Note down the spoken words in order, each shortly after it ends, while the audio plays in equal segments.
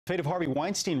The fate of Harvey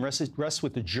Weinstein rests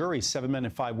with the jury. 7 men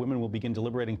and 5 women will begin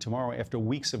deliberating tomorrow after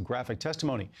weeks of graphic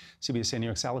testimony. CBSN New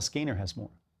York's Alice Gaynor has more.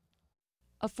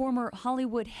 A former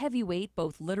Hollywood heavyweight,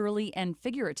 both literally and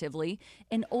figuratively,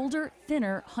 an older,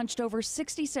 thinner, hunched-over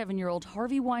 67-year-old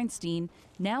Harvey Weinstein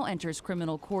now enters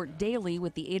criminal court daily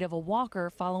with the aid of a walker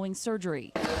following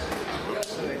surgery.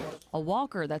 A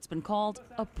walker that's been called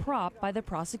a prop by the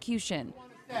prosecution.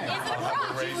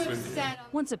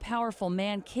 Once a powerful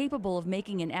man capable of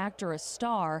making an actor a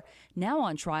star, now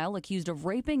on trial accused of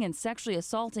raping and sexually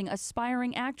assaulting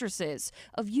aspiring actresses,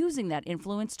 of using that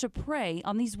influence to prey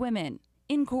on these women.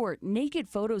 In court, naked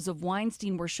photos of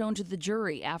Weinstein were shown to the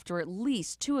jury after at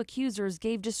least 2 accusers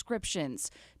gave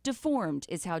descriptions. Deformed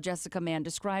is how Jessica Mann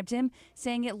described him,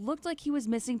 saying it looked like he was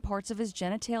missing parts of his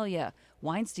genitalia.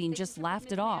 Weinstein just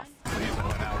laughed it off.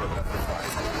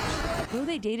 Though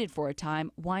they dated for a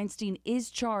time, Weinstein is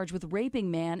charged with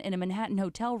raping Mann in a Manhattan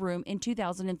hotel room in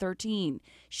 2013.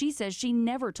 She says she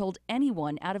never told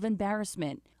anyone out of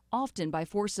embarrassment. Often by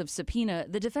force of subpoena,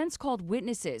 the defense called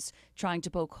witnesses, trying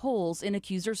to poke holes in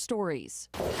accusers' stories.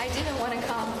 I didn't want to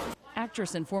come.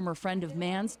 Actress and former friend of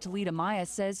Mann's, Talita Maya,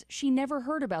 says she never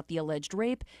heard about the alleged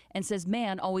rape and says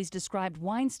Mann always described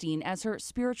Weinstein as her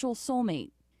spiritual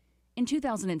soulmate. In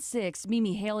 2006,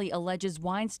 Mimi Haley alleges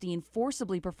Weinstein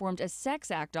forcibly performed a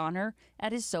sex act on her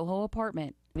at his Soho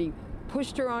apartment. He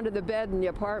pushed her onto the bed in the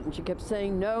apartment. She kept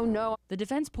saying, no, no. The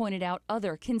defense pointed out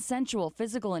other consensual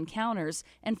physical encounters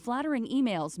and flattering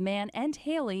emails Mann and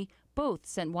Haley both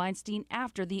sent Weinstein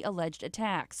after the alleged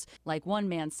attacks. Like one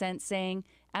man sent saying,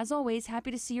 "As always,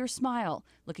 happy to see your smile.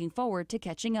 Looking forward to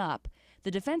catching up."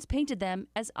 The defense painted them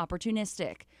as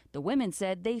opportunistic. The women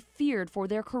said they feared for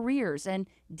their careers and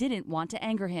didn't want to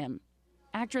anger him.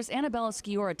 Actress Annabella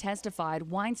Sciorra testified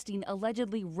Weinstein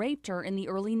allegedly raped her in the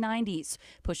early 90s,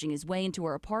 pushing his way into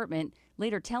her apartment,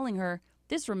 later telling her,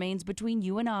 "This remains between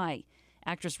you and I."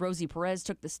 Actress Rosie Perez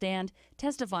took the stand,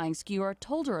 testifying Sciorra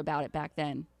told her about it back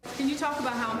then. Can you talk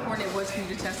about how important it was for you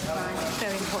to testify?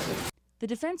 Very important. The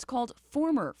defense called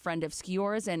former friend of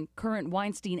Sciorra's and current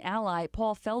Weinstein ally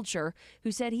Paul Feldscher,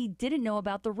 who said he didn't know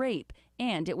about the rape,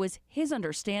 and it was his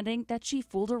understanding that she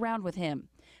fooled around with him.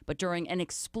 But during an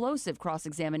explosive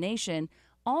cross-examination,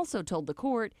 also told the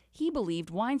court he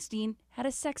believed Weinstein had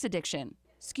a sex addiction.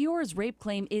 Sciorra's rape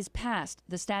claim is past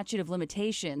the statute of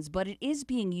limitations, but it is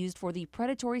being used for the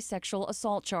predatory sexual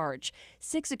assault charge.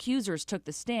 6 accusers took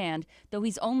the stand, though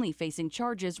he's only facing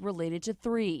charges related to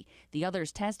 3. The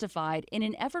others testified in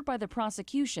an effort by the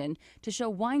prosecution to show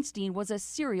Weinstein was a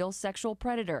serial sexual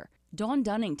predator. Dawn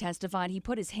Dunning testified he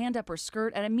put his hand up her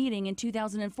skirt at a meeting in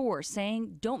 2004,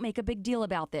 saying, "Don't make a big deal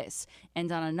about this,"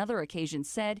 and on another occasion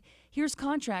said, "Here's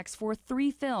contracts for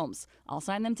 3 films. I'll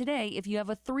sign them today if you have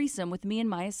a threesome with me and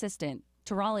my assistant."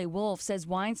 Tarale Wolf says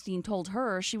Weinstein told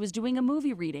her she was doing a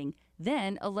movie reading,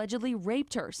 then allegedly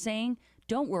raped her, saying,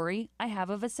 "Don't worry, I have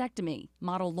a vasectomy."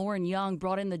 Model Lauren Young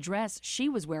brought in the dress she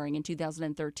was wearing in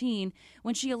 2013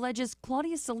 when she alleges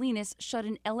Claudia Salinas shut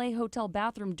an LA hotel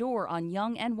bathroom door on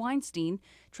Young and Weinstein,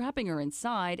 trapping her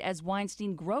inside as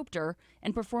Weinstein groped her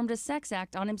and performed a sex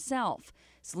act on himself.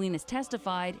 Salinas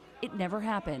testified it never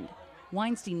happened.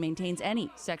 Weinstein maintains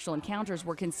any sexual encounters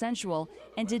were consensual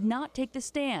and did not take the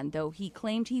stand, though he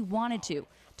claimed he wanted to,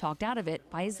 talked out of it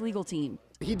by his legal team.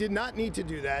 He did not need to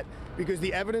do that because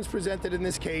the evidence presented in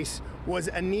this case was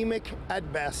anemic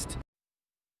at best.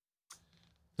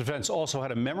 The defense also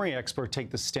had a memory expert take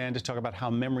the stand to talk about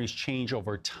how memories change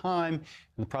over time.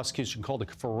 And the prosecution called a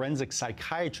forensic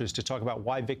psychiatrist to talk about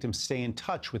why victims stay in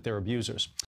touch with their abusers.